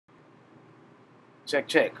Check,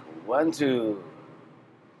 check. 1, 2.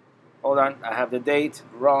 Hold on, I have the date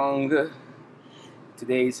wrong.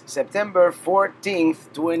 Today's September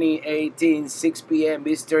 14th, 2018, 6 p.m.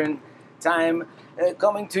 Eastern Time.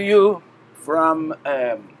 Coming to you from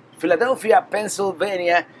Philadelphia,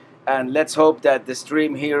 Pennsylvania. And let's hope that the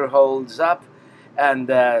stream here holds up. And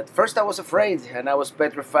first I was afraid and I was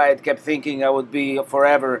petrified, kept thinking I would be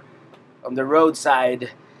forever on the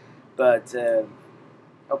roadside. But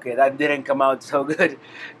okay, that didn't come out so good.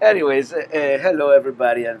 Anyways, hello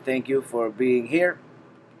everybody, and thank you for being here.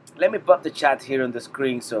 Let me pop the chat here on the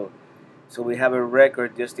screen so we have a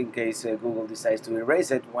record just in case Google decides to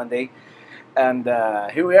erase it one day. And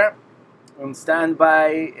here we are on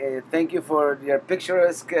standby. Thank you for your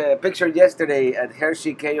picturesque picture yesterday at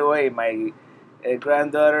Hershey KOA. My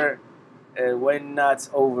granddaughter went nuts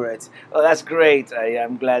over it. Oh, that's great.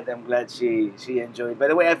 I'm glad. I'm glad she enjoyed. By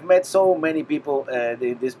the way, I've met so many people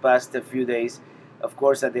in this past few days. Of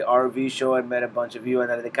course, at the RV show, I met a bunch of you,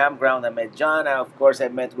 and at the campground, I met Jana. Of course, I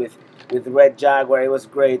met with Red Jaguar. It was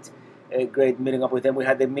great, great meeting up with them. We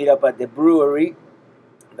had the meetup at the brewery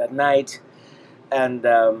that night, and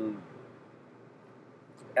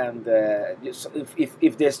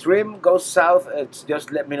if the stream goes south,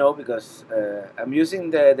 just let me know, because I'm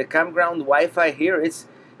using the campground Wi-Fi here.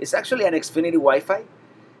 It's actually an Xfinity Wi-Fi,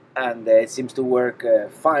 and it seems to work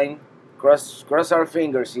fine. Cross our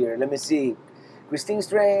fingers here. Let me see. Christine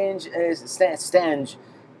Strange is Stange,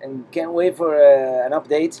 and can't wait for an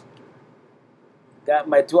update. Got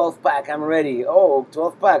my 12 pack. I'm ready. Oh,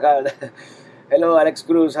 12 pack. Hello, Alex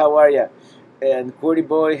Cruz. How are you? And Cordy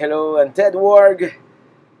Boy. Hello, and Ted Warg.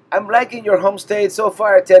 I'm liking your home state so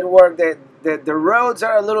far, Ted Warg. The roads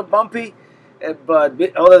are a little bumpy, but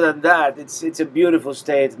other than that, it's a beautiful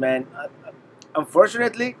state, man.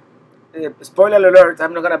 Unfortunately, spoiler alert,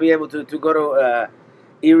 I'm not gonna be able to go to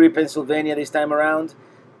Erie, Pennsylvania this time around,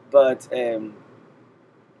 but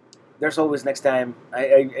there's always next time.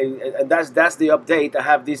 And that's the update. I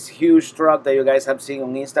have this huge truck that you guys have seen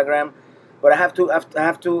on Instagram, but I have to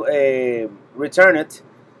return it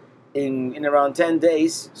in around 10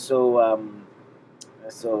 days. So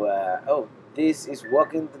oh, this is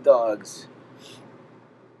walking the dogs.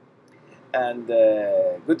 And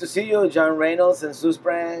good to see you, John Reynolds and Sue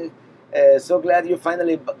Sprang. So glad you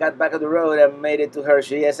finally got back on the road and made it to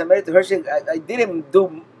Hershey. Yes, I made it to Hershey. I didn't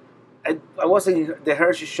do. I was in the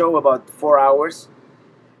Hershey show about 4 hours,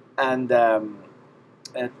 and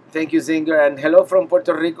thank you, Zinger, and hello from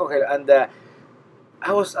Puerto Rico. And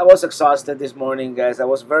I was exhausted this morning, guys. I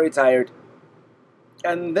was very tired,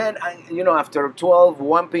 and then after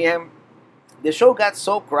 1 p.m., the show got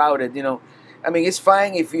so crowded. I mean, it's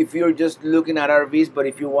fine if you're just looking at RVs, but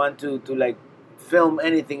if you want to like film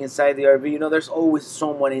anything inside the RV, there's always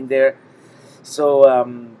someone in there. So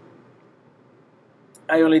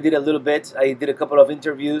I only did a little bit. I did a couple of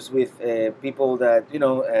interviews with people that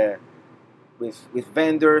with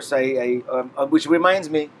vendors. Which reminds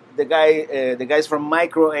me, the guys from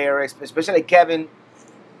Micro Air, especially Kevin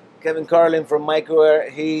Carlin from Micro Air,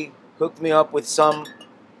 he hooked me up with some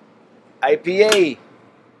IPA.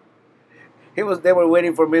 They were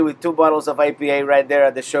waiting for me with 2 bottles of IPA right there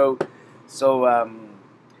at the show. So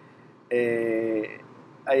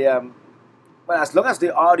well, as long as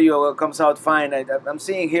the audio comes out fine, I'm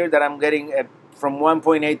seeing here that I'm getting from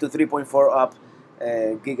 1.8 to 3.4 up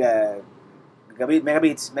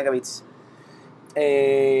megabits.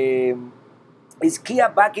 Is Kia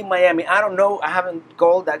back in Miami? I don't know. I haven't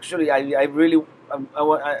called actually. I'm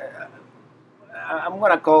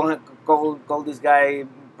gonna call this guy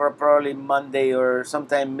probably Monday or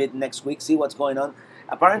sometime mid next week. See what's going on.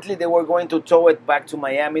 Apparently, they were going to tow it back to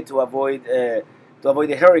Miami to avoid the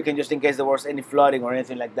hurricane, just in case there was any flooding or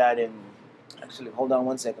anything like that. And actually, hold on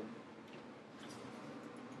 1 second,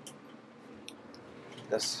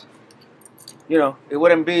 because it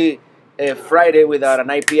wouldn't be a Friday without an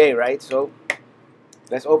IPA, right? So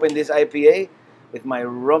let's open this IPA with my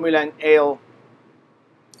Romulan Ale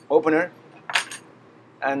opener,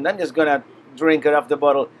 and I'm just gonna drink it off the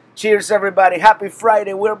bottle. Cheers, everybody. Happy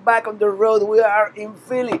Friday. We're back on the road. We are in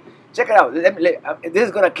Philly. Check it out. This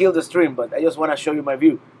is going to kill the stream, but I just want to show you my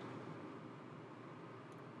view.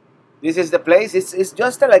 This is the place. It's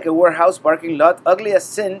just like a warehouse parking lot. Ugly as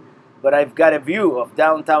sin, but I've got a view of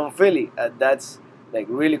downtown Philly. That's like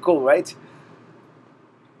really cool, right?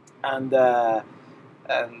 And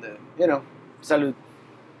salute.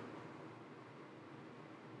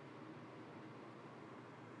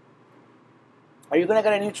 Are you gonna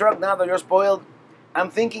get a new truck now that you're spoiled? I'm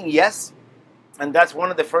thinking yes, and that's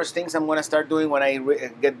one of the first things I'm gonna start doing when I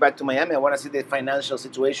get back to Miami. I want to see the financial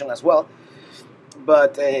situation as well.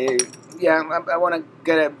 But yeah, I want to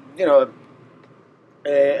get a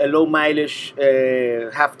a low mileage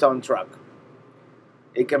half-ton truck.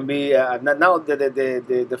 It can be now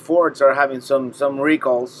the Fords are having some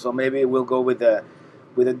recalls, so maybe we'll go with a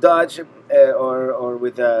Dodge or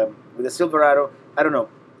with a Silverado. I don't know.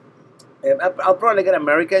 I'll probably get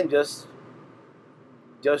American just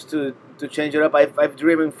to change it up. I've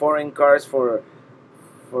driven foreign cars for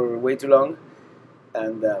way too long,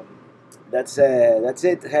 and that's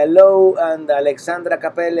it. Hello, and Alexandra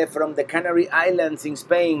Capelle from the Canary Islands in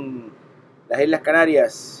Spain, las Islas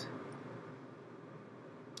Canarias.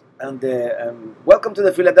 And welcome to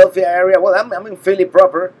the Philadelphia area. Well, I'm in Philly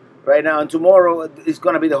proper right now, and tomorrow is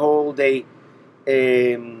going to be the whole day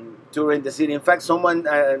touring the city. In fact, someone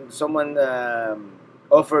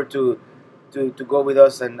offered to go with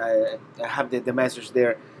us, and I have the message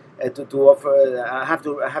there to offer. I have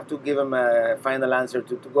to give him a final answer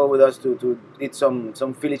to go with us to eat some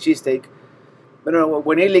Philly cheesesteak. But no,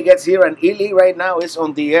 when Illy gets here, and Illy right now is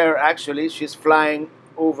on the air. Actually, she's flying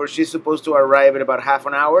over. She's supposed to arrive in about half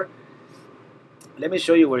an hour. Let me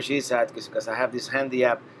show you where she's at, because I have this handy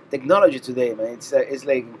app. Technology today, man, it's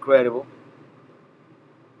like incredible.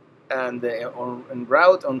 And en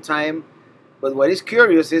route, on time. But what is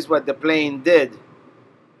curious is what the plane did.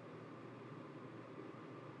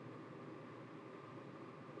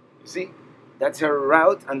 You see, that's her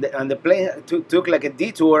route, and the plane took like a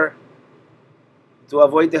detour to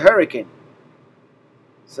avoid the hurricane.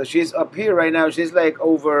 So she's up here right now. She's like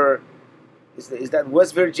over. Is that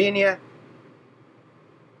West Virginia?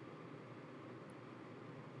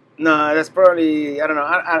 No, that's probably, I don't know.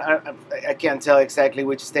 I can't tell exactly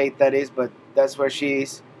which state that is, but that's where she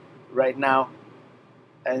is right now.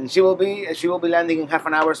 And she will be landing in half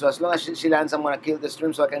an hour. So as long as she lands, I'm gonna kill the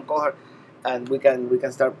stream so I can call her, and we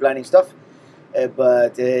can start planning stuff.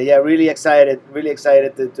 But yeah, really excited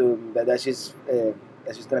that she's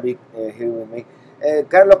gonna be here with me.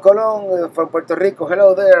 Carlos Colon from Puerto Rico.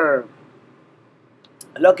 Hello there.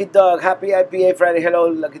 Lucky Dog, happy IPA Friday. Hello,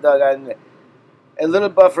 Lucky Dog. And a little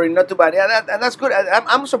buffering, not too bad. Yeah, that's good.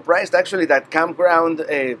 I'm surprised actually that campground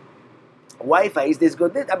Wi-Fi is this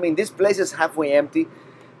good. I mean, this place is halfway empty.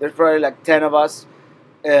 There's probably like 10 of us,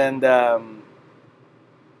 and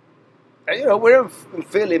we're in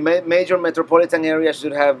Philly. Major metropolitan areas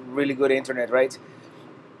should have really good internet, right?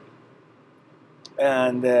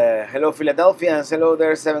 And hello, Philadelphians. Hello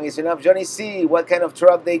there. 7 is enough. Johnny C. What kind of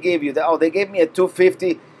truck they gave you? They gave me a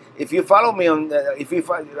 250. If you follow me on,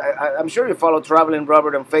 I'm sure you follow Traveling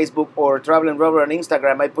Robert on Facebook or Traveling Robert on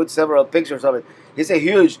Instagram. I put several pictures of it. It's a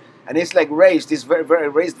huge, and it's like raised. It's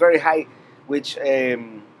raised very high, which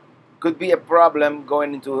could be a problem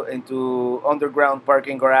going into underground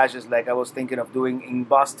parking garages, like I was thinking of doing in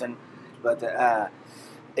Boston. But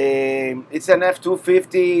it's an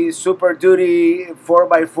F-250 Super Duty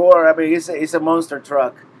 4x4. I mean, it's a monster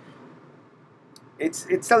truck. It's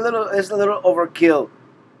a little overkill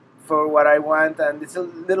for what I want, and it's a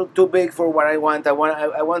little too big for what I want.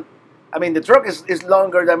 I mean, the truck is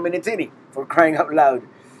longer than Minitini, for crying out loud.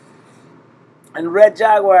 And Red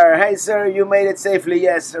Jaguar, hi sir, you made it safely.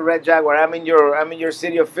 Yes, Red Jaguar. I'm in your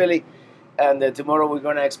city of Philly, and tomorrow we're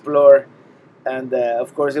gonna explore. And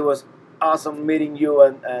of course, it was awesome meeting you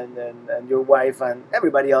and your wife and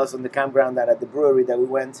everybody else on the campground at the brewery that we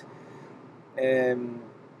went. And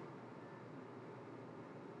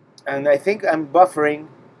I think I'm buffering,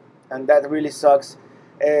 and that really sucks.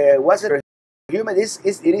 Was it humid? It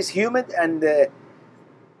is humid, and it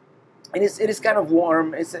is kind of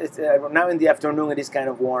warm. It's now in the afternoon. It is kind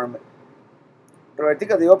of warm.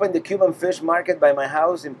 Robertico, they opened the Cuban fish market by my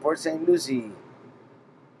house in Port St. Lucie.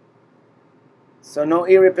 So no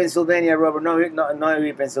Erie, Pennsylvania, Robert. No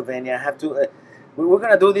Erie, Pennsylvania. I have to. We're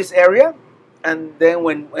gonna do this area, and then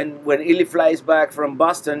when Illy flies back from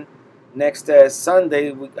Boston next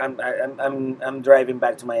Sunday, I'm driving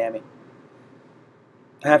back to Miami.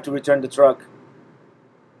 I have to return the truck.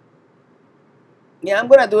 Yeah, I'm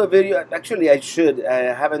gonna do a video. Actually, I should.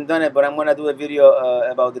 I haven't done it, but I'm gonna do a video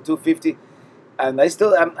about the 250, and I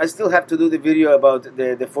still have to do the video about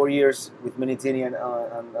the 4 years with Minitini and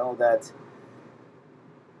all that.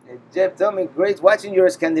 Jeff, tell me, great watching your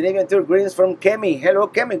Scandinavian tour. Greetings from Kemi. Hello,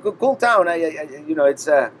 Kemi. Cool town. It's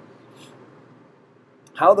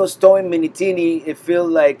how does towing Minitini feel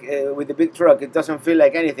like with the big truck? It doesn't feel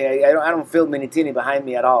like anything. I don't feel Minitini behind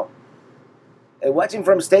me at all. Watching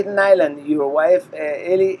from Staten Island, your wife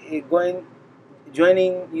Ellie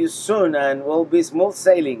joining you soon, and we'll be smooth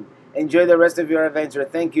sailing. Enjoy the rest of your adventure.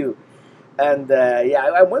 Thank you. And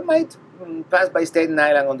yeah, we might pass by Staten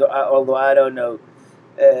Island, although I don't know.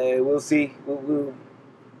 We'll see.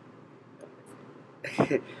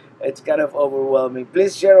 It's kind of overwhelming.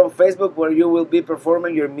 Please share on Facebook where you will be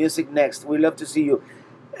performing your music next. We love to see you.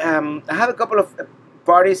 I have a couple of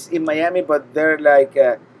parties in Miami, but they're like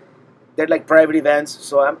private events,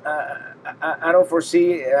 so I don't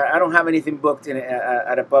foresee I don't have anything booked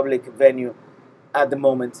at a public venue at the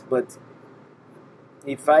moment. But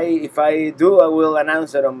if I do, I will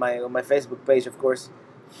announce it on my Facebook page, of course.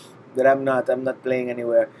 That I'm not playing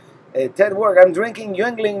anywhere. Ted Work, I'm drinking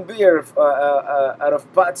Yuengling beer out of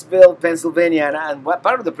Pottsville, Pennsylvania, and what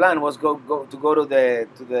part of the plan was to go to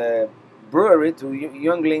the brewery to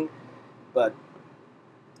Yuengling, but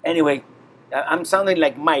anyway, I'm sounding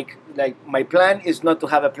like Mike. Like my plan is not to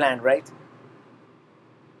have a plan, right?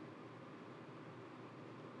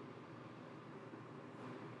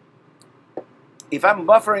 If I'm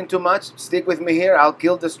buffering too much, stick with me here. I'll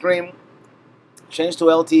kill the stream, change to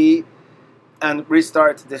LTE, and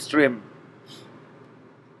restart the stream.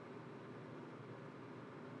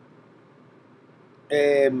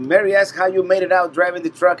 Mary asked how you made it out driving the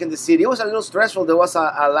truck in the city. It was a little stressful. There was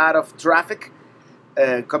a lot of traffic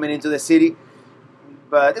coming into the city,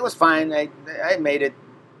 but it was fine. I made it.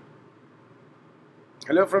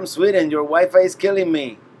 Hello from Sweden. Your Wi-Fi is killing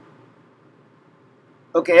me.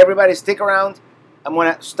 Okay, everybody, stick around. I'm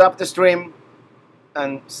gonna stop the stream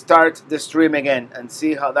and start the stream again and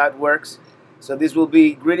see how that works. So this will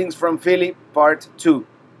be Greetings from Philly, Part 2.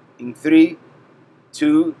 In 3,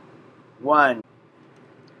 2, 1.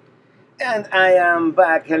 And I am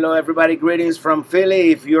back. Hello, everybody. Greetings from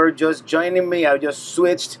Philly. If you're just joining me, I just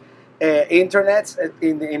switched internets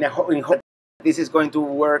in hope this is going to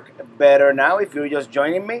work better now. If you're just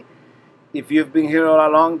joining me, if you've been here all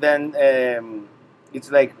along, then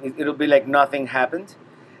it's like it'll be like nothing happened,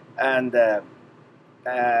 and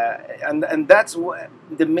that's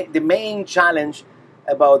the main challenge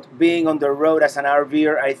about being on the road as an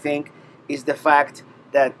RVer. I think is the fact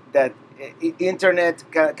that internet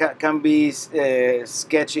can be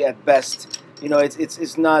sketchy at best. You know,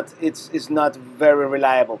 it's not very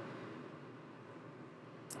reliable,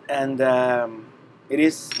 and it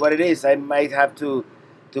is what it is. I might have to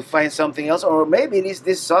find something else, or maybe it is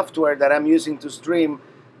this software that I'm using to stream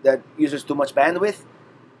that uses too much bandwidth,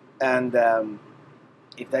 and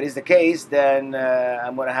if that is the case, then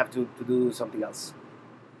I'm gonna have to do something else.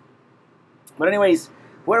 But anyways,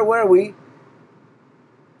 where were we?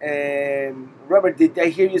 Robert, did I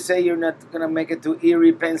hear you say you're not gonna make it to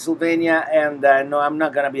Erie, Pennsylvania? And no, I'm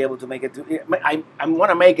not gonna be able to make it to. I'm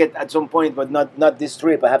gonna make it at some point, but not this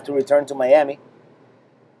trip. I have to return to Miami.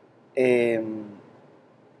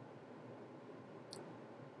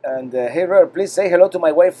 And hey, Robert, please say hello to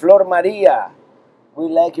my wife, Flor Maria. We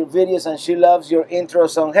like your videos, and she loves your intro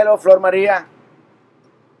song. Hello, Flor Maria.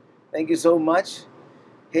 Thank you so much.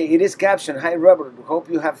 Hey, it is captioned. Hi, Robert. Hope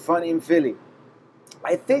you have fun in Philly.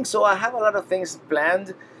 I think so. I have a lot of things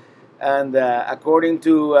planned, and according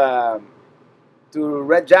to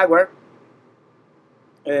Red Jaguar,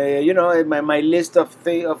 you know, my list of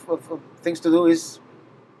things to do is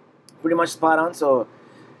pretty much spot on. So,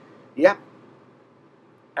 yeah.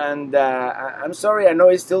 And I'm sorry. I know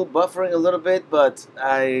it's still buffering a little bit, but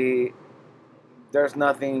there's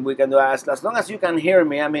nothing we can do. As long as you can hear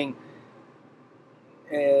me, I mean,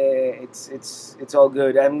 it's all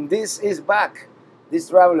good. And this is back. This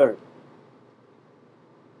traveler.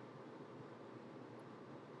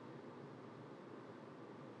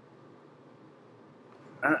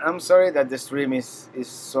 I'm sorry that the stream is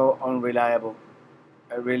so unreliable.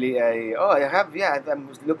 I have, yeah, I'm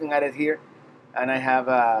looking at it here, and I have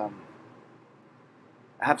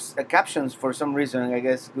captions for some reason. I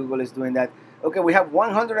guess Google is doing that. Okay, we have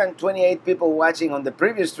 128 people watching. On the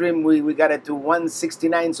previous stream, we got it to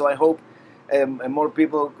 169, so I hope more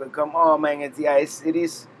people could come. Oh man, it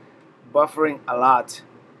is buffering a lot.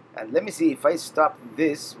 And let me see if I stop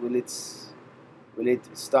this, will it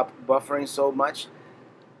stop buffering so much?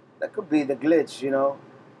 That could be the glitch, you know.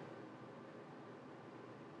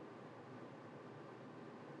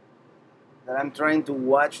 That I'm trying to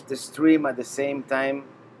watch the stream at the same time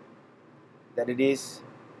that it is.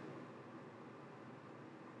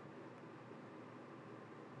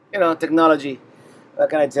 You know, technology. What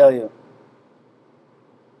can I tell you?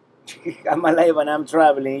 I'm alive and I'm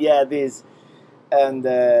traveling. Yeah, this. And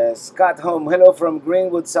Scott Home, hello from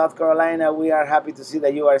Greenwood, South Carolina. We are happy to see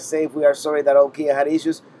that you are safe. We are sorry that old Kia had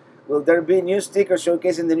issues. Will there be new stickers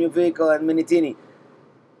showcasing the new vehicle and Minitini?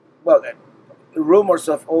 Well, rumors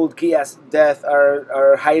of old Kia's death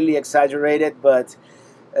are highly exaggerated, but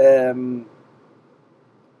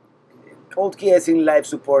old Kia is in life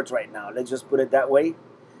support right now. Let's just put it that way.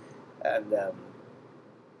 And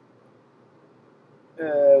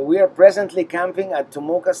We are presently camping at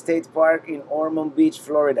Tomoka State Park in Ormond Beach,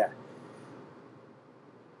 Florida.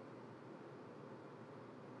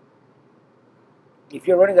 If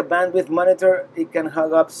you're running a bandwidth monitor, it can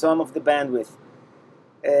hog up some of the bandwidth.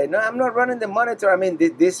 No, I'm not running the monitor. I mean,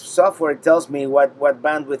 this software tells me what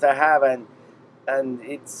bandwidth I have, and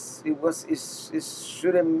it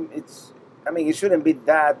shouldn't I mean, it shouldn't be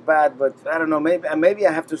that bad, but I don't know. Maybe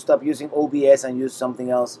I have to stop using OBS and use something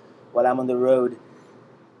else while I'm on the road.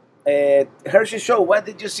 Hershey Show. What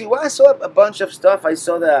did you see? Well, I saw a bunch of stuff. I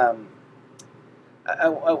saw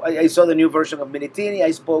I saw the new version of Minitini.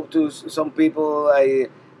 I spoke to some people. I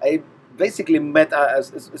basically met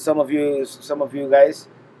some of you guys,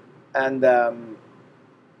 and I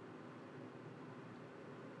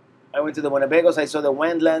went to the Winnebagos. I saw the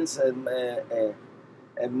Wendlands,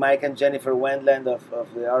 Mike and Jennifer Wendland of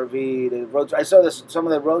the RV, the road. I saw some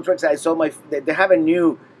of the road trucks. I saw they have a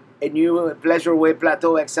new Pleasureway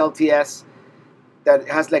Plateau XLTS that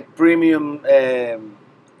has like premium,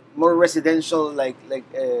 more residential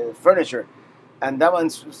furniture, and that one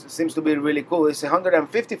seems to be really cool. It's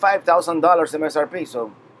 $155,000 MSRP.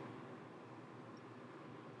 So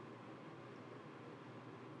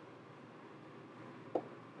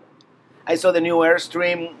I saw the new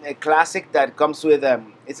Airstream Classic that comes with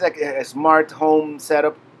it's like a smart home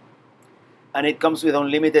setup, and it comes with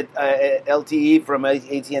unlimited LTE from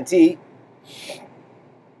AT&T.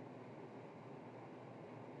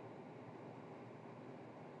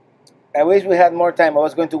 I wish we had more time. I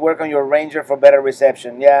was going to work on your Ranger for better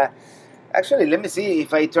reception. Yeah, actually, let me see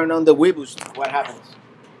if I turn on the WeBoost, what happens.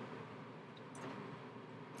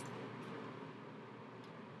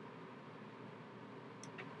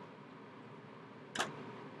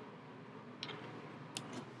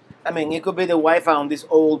 I mean, it could be the Wi-Fi on this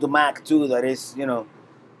old Mac too that is, not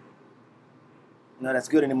as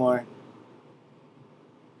good anymore.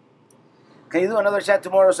 Can you do another chat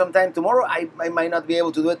tomorrow sometime? Tomorrow I might not be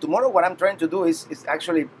able to do it. Tomorrow what I'm trying to do is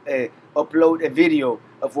actually upload a video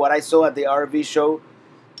of what I saw at the RV show.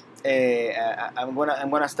 I'm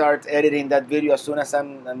gonna start editing that video as soon as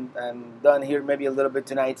I'm done here, maybe a little bit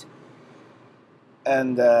tonight.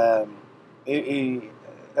 And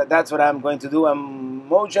that's what I'm going to do.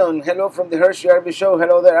 Mojon, hello from the Hershey RV show.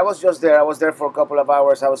 Hello there. I was just there. I was there for a couple of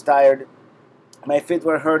hours. I was tired. My feet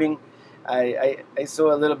were hurting. I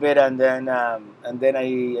saw a little bit, and then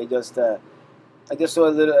I just saw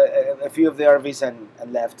a few of the RVs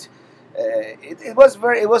and left. It was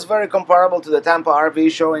very comparable to the Tampa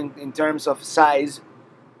RV show in terms of size.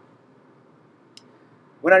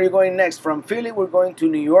 When are you going next? From Philly, we're going to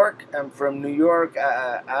New York, and from New York,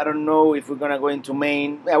 I don't know if we're gonna go into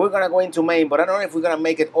Maine. Yeah, we're gonna go into Maine, but I don't know if we're gonna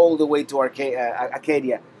make it all the way to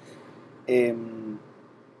Acadia.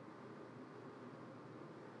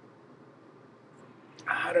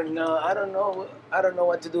 I don't know. I don't know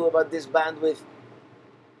what to do about this bandwidth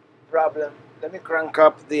problem. Let me crank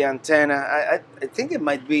up the antenna. I think it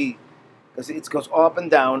might be because it goes up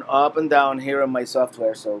and down here on my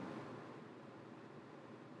software. So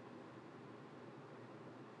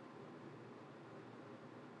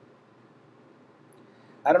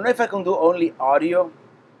I don't know if I can do only audio.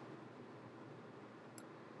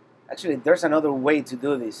 Actually, there's another way to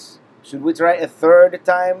do this. Should we try a third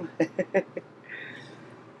time?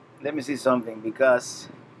 Let me see something, because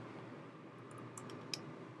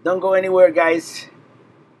don't go anywhere, guys.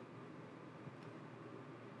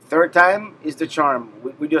 Third time is the charm.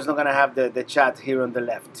 We're just not gonna have the chat here on the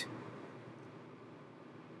left.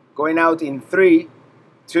 Going out in 3,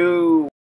 2